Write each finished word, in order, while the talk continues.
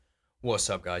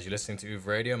What's up, guys? You're listening to Uv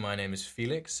Radio. My name is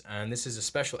Felix, and this is a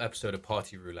special episode of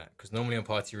Party Roulette. Because normally on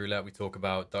Party Roulette, we talk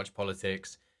about Dutch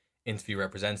politics, interview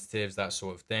representatives, that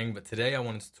sort of thing. But today, I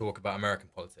wanted to talk about American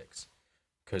politics.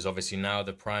 Because obviously, now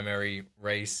the primary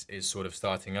race is sort of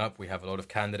starting up. We have a lot of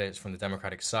candidates from the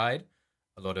Democratic side.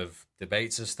 A lot of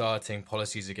debates are starting,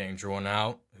 policies are getting drawn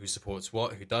out, who supports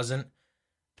what, who doesn't.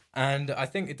 And I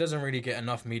think it doesn't really get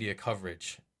enough media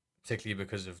coverage, particularly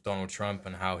because of Donald Trump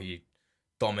and how he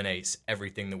dominates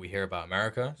everything that we hear about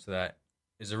America. So that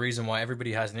is a reason why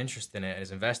everybody has an interest in it and is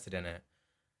invested in it.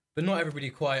 But not everybody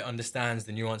quite understands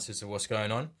the nuances of what's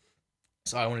going on.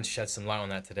 So I wanted to shed some light on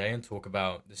that today and talk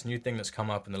about this new thing that's come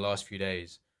up in the last few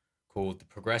days called the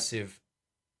Progressive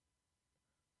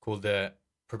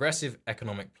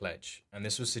Economic Pledge. And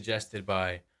this was suggested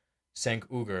by Cenk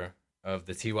Uygur of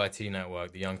the TYT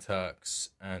network, the Young Turks.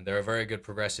 And they're a very good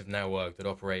progressive network that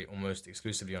operate almost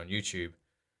exclusively on YouTube.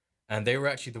 And they were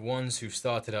actually the ones who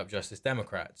started up Justice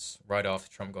Democrats right after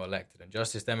Trump got elected. And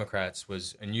Justice Democrats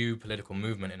was a new political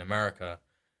movement in America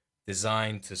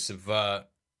designed to subvert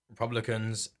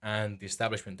Republicans and the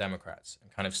establishment Democrats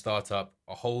and kind of start up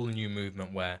a whole new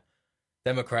movement where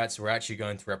Democrats were actually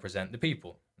going to represent the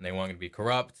people. And they weren't going to be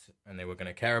corrupt, and they were going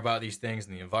to care about these things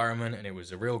and the environment. And it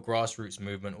was a real grassroots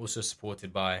movement, also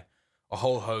supported by a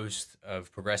whole host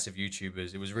of progressive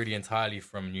YouTubers. It was really entirely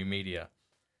from new media.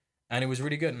 And it was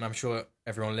really good, and I'm sure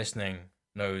everyone listening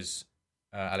knows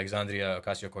Alexandria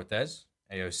Ocasio-Cortez,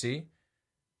 AOC.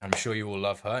 I'm sure you all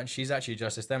love her, and she's actually a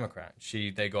Justice Democrat.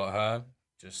 They got her,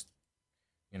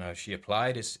 she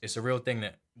applied. It's a real thing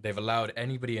that they've allowed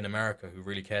anybody in America who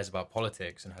really cares about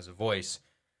politics and has a voice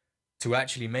to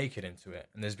actually make it into it.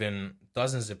 And there's been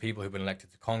dozens of people who've been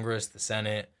elected to Congress, the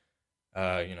Senate,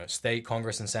 state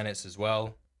Congress and Senates as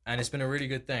well. And it's been a really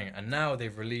good thing. And now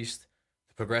they've released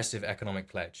the Progressive Economic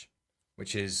Pledge,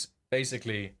 which is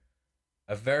basically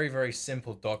a very, very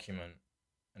simple document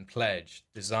and pledge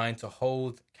designed to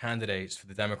hold candidates for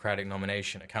the Democratic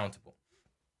nomination accountable.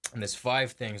 And there's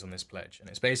 5 things on this pledge. And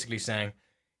it's basically saying,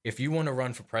 if you want to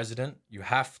run for president, you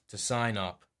have to sign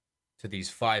up to these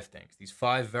 5 things, these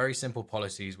 5 very simple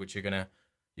policies, which you're gonna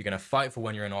fight for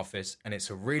when you're in office. And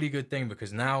it's a really good thing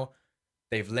because now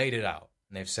they've laid it out.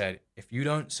 And they've said, if you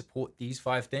don't support these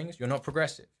 5 things, you're not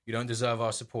progressive. You don't deserve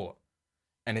our support.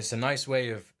 And it's a nice way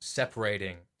of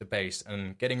separating the base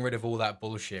and getting rid of all that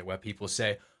bullshit where people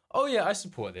say, oh yeah, I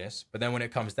support this. But then when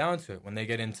it comes down to it, when they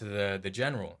get into the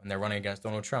general and they're running against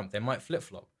Donald Trump, they might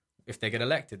flip-flop. If they get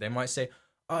elected, they might say,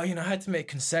 oh, I had to make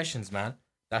concessions, man.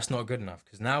 That's not good enough.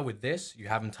 Because now with this, you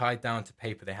have them tied down to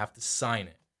paper. They have to sign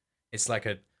it. It's like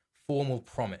a formal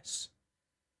promise.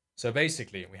 So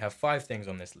basically, we have 5 things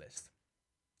on this list.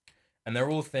 And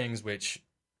they're all things which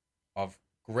are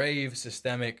grave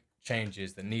systemic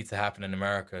changes that need to happen in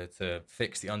America to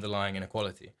fix the underlying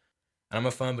inequality. And I'm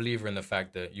a firm believer in the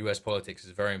fact that US politics is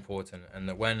very important and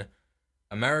that when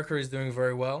America is doing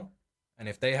very well, and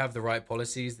if they have the right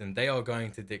policies, then they are going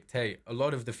to dictate a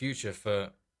lot of the future for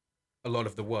a lot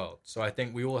of the world. So I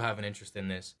think we all have an interest in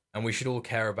this and we should all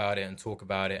care about it and talk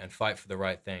about it and fight for the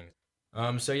right things.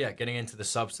 Getting into the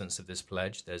substance of this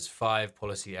pledge, there's 5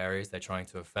 policy areas they're trying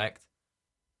to affect.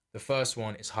 The first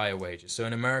one is higher wages. So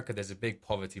in America, there's a big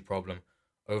poverty problem.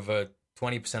 Over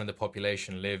 20% of the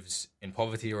population lives in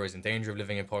poverty or is in danger of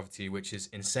living in poverty, which is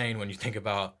insane when you think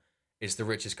about it's the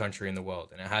richest country in the world.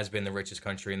 And it has been the richest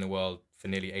country in the world for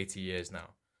nearly 80 years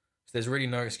now. So there's really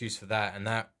no excuse for that. And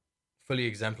that fully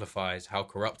exemplifies how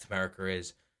corrupt America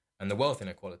is and the wealth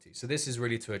inequality. So this is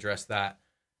really to address that.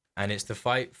 And it's to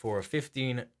fight for a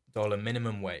 $15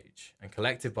 minimum wage and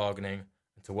collective bargaining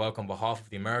and to work on behalf of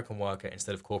the American worker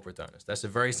instead of corporate donors. That's a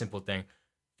very simple thing,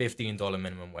 $15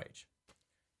 minimum wage.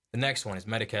 The next one is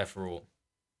Medicare for all.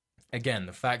 Again,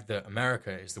 the fact that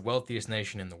America is the wealthiest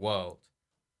nation in the world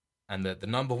and that the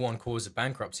number one cause of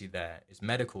bankruptcy there is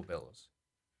medical bills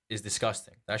is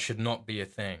disgusting. That should not be a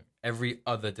thing. Every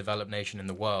other developed nation in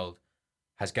the world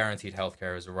has guaranteed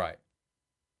healthcare as a right.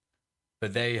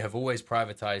 But they have always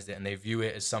privatized it and they view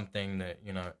it as something that,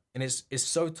 and it's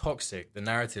so toxic, the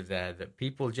narrative there, that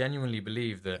people genuinely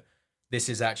believe that this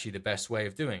is actually the best way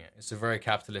of doing it. It's a very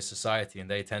capitalist society and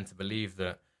they tend to believe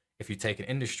that if you take an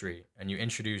industry and you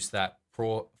introduce that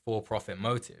for-profit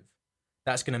motive,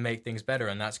 that's going to make things better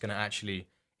and that's going to actually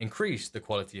increase the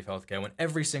quality of healthcare when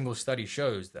every single study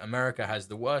shows that America has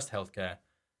the worst healthcare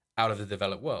out of the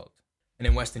developed world. And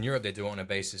in Western Europe, they do it on a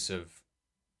basis of,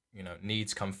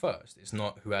 needs come first. It's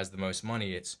not who has the most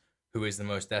money, it's who is the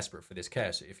most desperate for this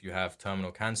care. So if you have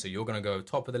terminal cancer, you're going to go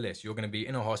top of the list. You're going to be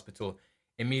in a hospital,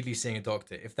 immediately seeing a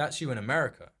doctor. If that's you in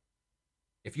America,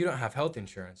 if you don't have health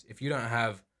insurance, if you don't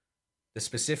have the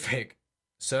specific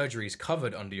surgeries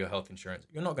covered under your health insurance,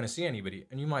 you're not going to see anybody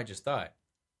and you might just die.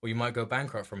 Or you might go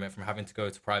bankrupt from it, from having to go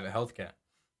to private healthcare.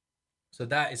 So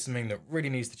that is something that really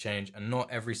needs to change. And not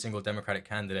every single Democratic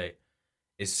candidate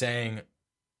is saying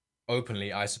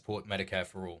openly, I support Medicare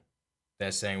for all.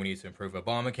 They're saying we need to improve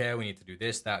Obamacare, we need to do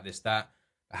this, that. But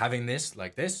having this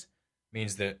like this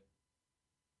means that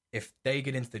if they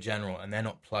get into the general and they're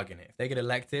not plugging it, if they get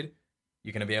elected,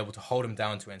 you're going to be able to hold them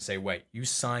down to it and say, wait, you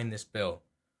signed this bill.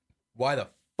 Why the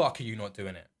fuck are you not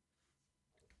doing it?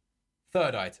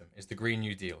 Third item is the Green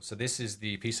New Deal. So this is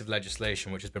the piece of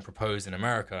legislation which has been proposed in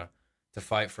America to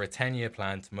fight for a 10-year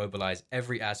plan to mobilize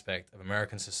every aspect of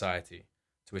American society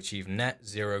to achieve net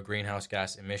zero greenhouse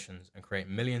gas emissions and create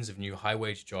millions of new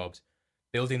high-wage jobs,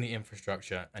 building the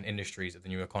infrastructure and industries of the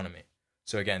new economy.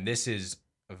 So again, this is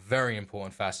a very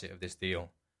important facet of this deal.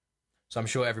 So I'm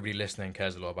sure everybody listening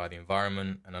cares a lot about the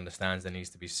environment and understands there needs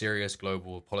to be serious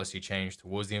global policy change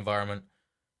towards the environment.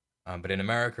 But in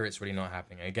America, it's really not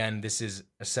happening. Again, this is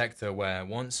a sector where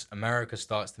once America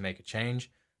starts to make a change,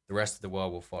 the rest of the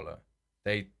world will follow.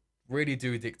 They really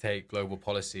do dictate global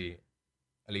policy,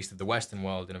 at least of the Western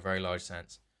world, in a very large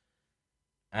sense.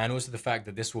 And also the fact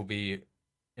that this will be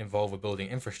involved with building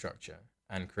infrastructure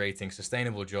and creating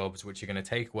sustainable jobs, which are going to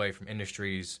take away from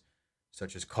industries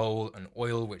such as coal and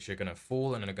oil, which are going to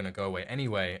fall and are going to go away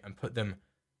anyway, and put them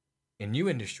in new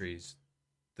industries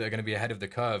that are going to be ahead of the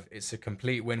curve. It's a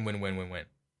complete win-win-win-win-win.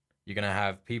 You're going to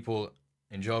have people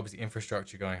in jobs, the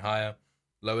infrastructure going higher,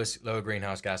 lower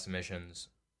greenhouse gas emissions,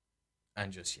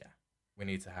 and just, yeah, we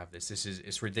need to have this.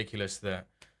 It's ridiculous that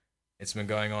it's been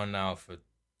going on now for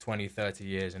 20, 30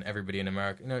 years, and everybody in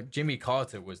America, Jimmy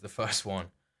Carter was the first one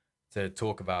to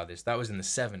talk about this. That was in the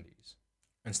 70s.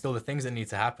 And still the things that need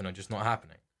to happen are just not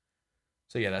happening.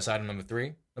 So yeah, that's item number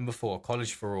 3. Number 4,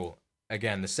 college for all.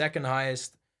 Again, the second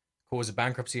highest cause of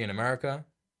bankruptcy in America,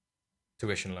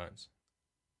 tuition loans.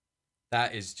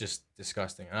 That is just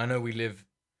disgusting. And I know we live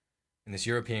in this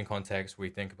European context where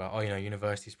we think about,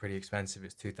 university's pretty expensive.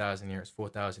 It's $2,000 a year, it's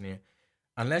 $4,000 a year.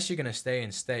 Unless you're going to stay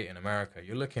in state in America,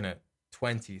 you're looking at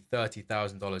 $20,000,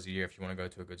 $30,000 a year if you want to go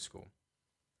to a good school.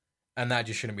 And that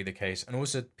just shouldn't be the case. And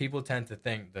also people tend to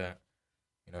think that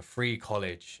free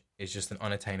college is just an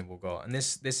unattainable goal. And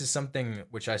this is something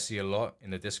which I see a lot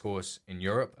in the discourse in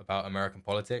Europe about American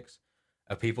politics,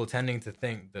 of people tending to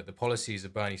think that the policies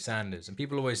of Bernie Sanders, and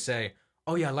people always say,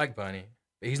 oh yeah, I like Bernie,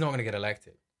 but he's not going to get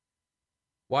elected.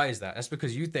 Why is that? That's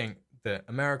because you think that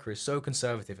America is so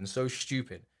conservative and so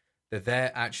stupid that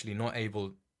they're actually not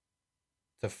able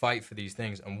to fight for these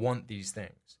things and want these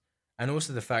things. And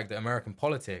also the fact that American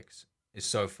politics is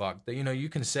so fucked that, you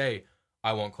can say,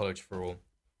 I want college for all,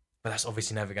 but that's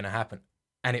obviously never going to happen.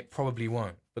 And it probably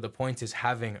won't. But the point is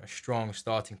having a strong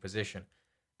starting position.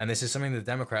 And this is something the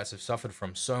Democrats have suffered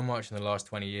from so much in the last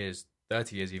 20 years,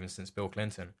 30 years even since Bill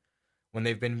Clinton, when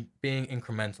they've been being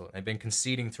incremental. They've been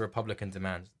conceding to Republican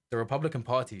demands. The Republican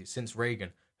Party, since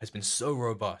Reagan, has been so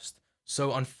robust,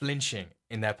 so unflinching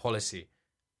in their policy.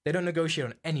 They don't negotiate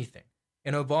on anything.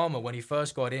 In Obama, when he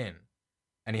first got in,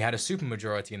 and he had a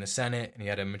supermajority in the Senate, and he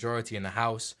had a majority in the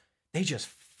House, they just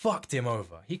fucked him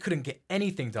over. He couldn't get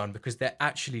anything done because they're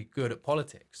actually good at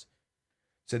politics.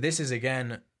 So this is,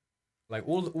 again, like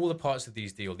all the parts of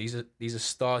these deals, these are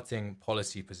starting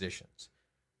policy positions.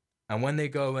 And when they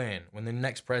go in, when the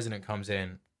next president comes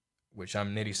in, which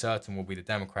I'm nearly certain will be the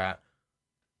Democrat,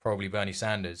 probably Bernie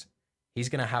Sanders, he's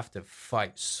going to have to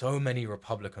fight so many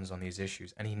Republicans on these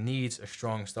issues, and he needs a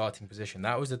strong starting position.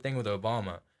 That was the thing with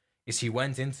Obama, is he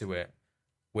went into it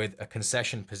with a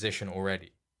concession position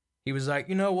already. He was like,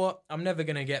 you know what? I'm never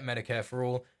going to get Medicare for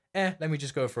all. Let me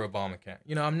just go for Obamacare.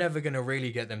 I'm never going to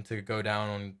really get them to go down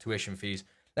on tuition fees.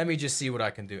 Let me just see what I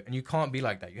can do. And you can't be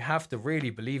like that. You have to really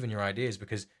believe in your ideas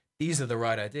because these are the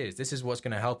right ideas. This is what's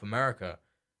going to help America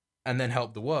and then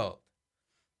help the world.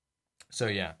 So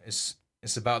yeah, it's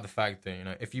about the fact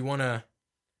that, if you want to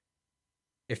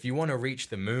reach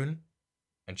the moon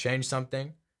and change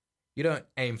something, you don't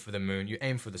aim for the moon, you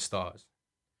aim for the stars.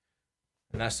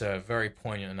 And that's a very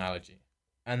poignant analogy.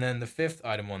 And then the 5th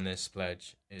item on this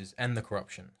pledge is end the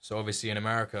corruption. So obviously in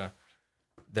America,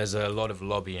 there's a lot of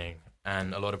lobbying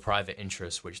and a lot of private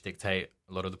interests which dictate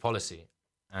a lot of the policy.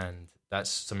 And that's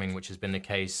something which has been the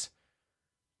case,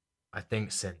 I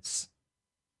think, since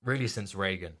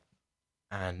Reagan.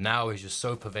 And now is just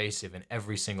so pervasive in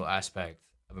every single aspect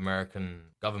of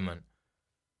American government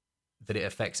that it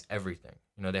affects everything.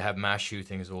 They have mass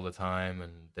shootings all the time,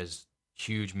 and there's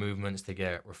huge movements to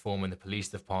get reform in the police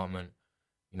department.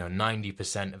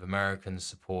 90% of Americans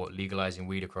support legalizing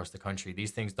weed across the country.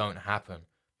 These things don't happen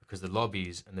because the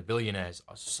lobbies and the billionaires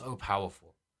are so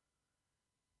powerful.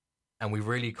 And we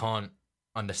really can't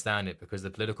understand it, because the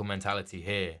political mentality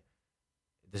here,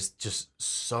 there's just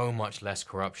so much less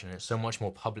corruption. It's so much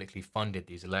more publicly funded,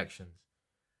 these elections.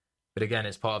 But again,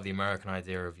 it's part of the American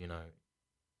idea of,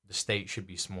 the state should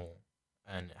be small.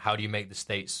 And how do you make the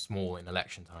state small in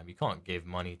election time? You can't give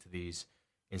money to these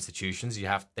institutions. They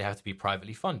have to be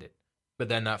privately funded. But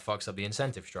then that fucks up the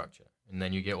incentive structure. And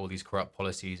then you get all these corrupt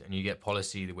policies, and you get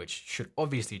policy which should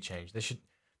obviously change. There should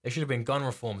have been gun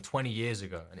reform 20 years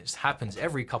ago. And it happens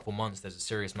every couple months. There's a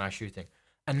serious mass shooting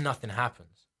and nothing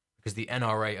happens, because the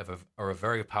NRA are a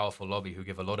very powerful lobby who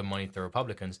give a lot of money to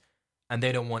Republicans, and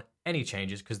they don't want any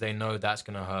changes because they know that's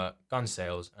going to hurt gun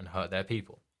sales and hurt their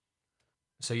people.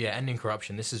 So yeah, ending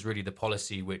corruption, this is really the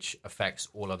policy which affects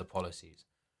all other policies.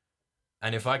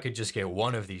 And if I could just get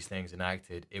one of these things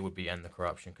enacted, it would be end the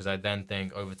corruption, because I then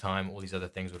think over time all these other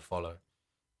things would follow.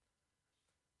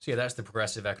 So yeah, that's the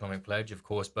Progressive Economic Pledge. Of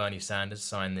course, Bernie Sanders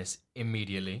signed this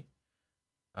immediately.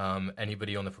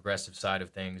 Anybody on the progressive side of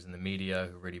things in the media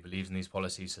who really believes in these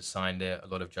policies has signed it. A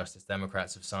lot of Justice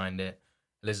Democrats have signed it.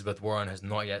 Elizabeth Warren has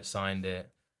not yet signed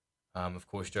it. Of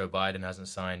course, Joe Biden hasn't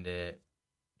signed it.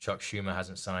 Chuck Schumer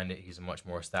hasn't signed it. He's a much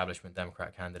more establishment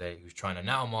Democrat candidate who's trying to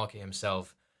now market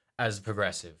himself as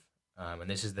progressive. And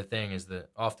this is the thing, is that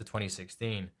after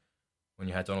 2016, when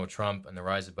you had Donald Trump and the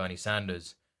rise of Bernie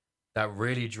Sanders, that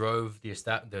really drove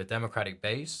the Democratic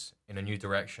base in a new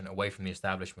direction away from the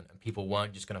establishment. And people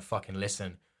weren't just going to fucking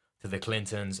listen to the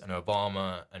Clintons and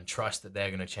Obama and trust that they're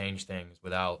going to change things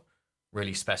without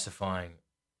really specifying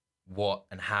what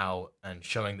and how and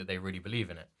showing that they really believe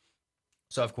in it.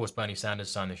 So, of course, Bernie Sanders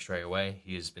signed this straight away.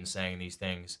 He has been saying these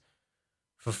things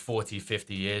for 40,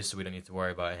 50 years, so we don't need to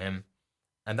worry about him.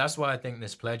 And that's why I think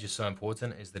this pledge is so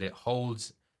important, is that it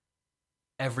holds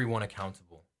everyone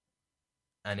accountable.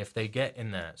 And if they get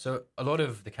in there, so a lot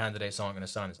of the candidates aren't going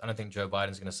to sign this. I don't think Joe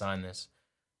Biden's going to sign this.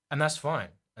 And that's fine.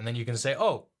 And then you can say,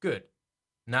 oh, good.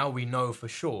 Now we know for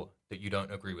sure that you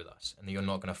don't agree with us and that you're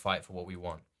not going to fight for what we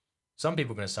want. Some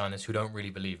people are going to sign this who don't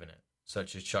really believe in it,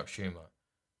 such as Chuck Schumer.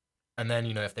 And then,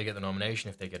 if they get the nomination,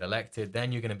 if they get elected,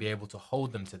 then you're going to be able to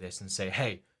hold them to this and say,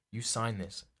 hey, you signed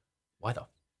this. Why the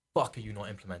fuck are you not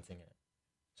implementing it?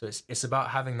 So it's about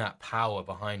having that power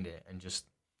behind it and just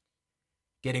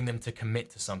getting them to commit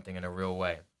to something in a real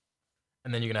way.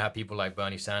 And then you're going to have people like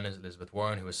Bernie Sanders, Elizabeth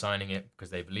Warren, who are signing it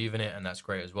because they believe in it, and that's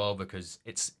great as well, because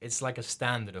it's like a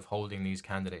standard of holding these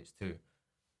candidates too.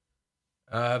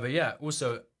 But yeah,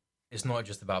 also, it's not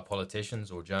just about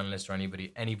politicians or journalists or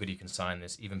anybody. Anybody can sign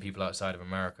this, even people outside of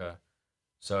America.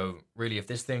 So really, if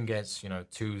this thing gets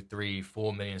 2, 3,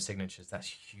 4 million signatures, that's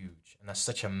huge, and that's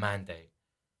such a mandate.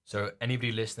 So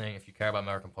anybody listening, if you care about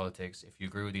American politics, if you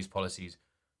agree with these policies,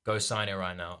 go sign it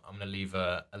right now. I'm going to leave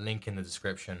a link in the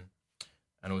description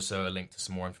and also a link to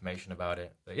some more information about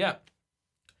it. But yeah,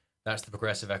 that's the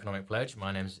Progressive Economic Pledge.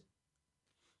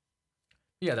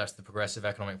 That's the Progressive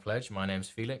Economic Pledge. My name's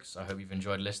Felix. I hope you've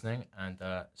enjoyed listening, and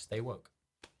stay woke.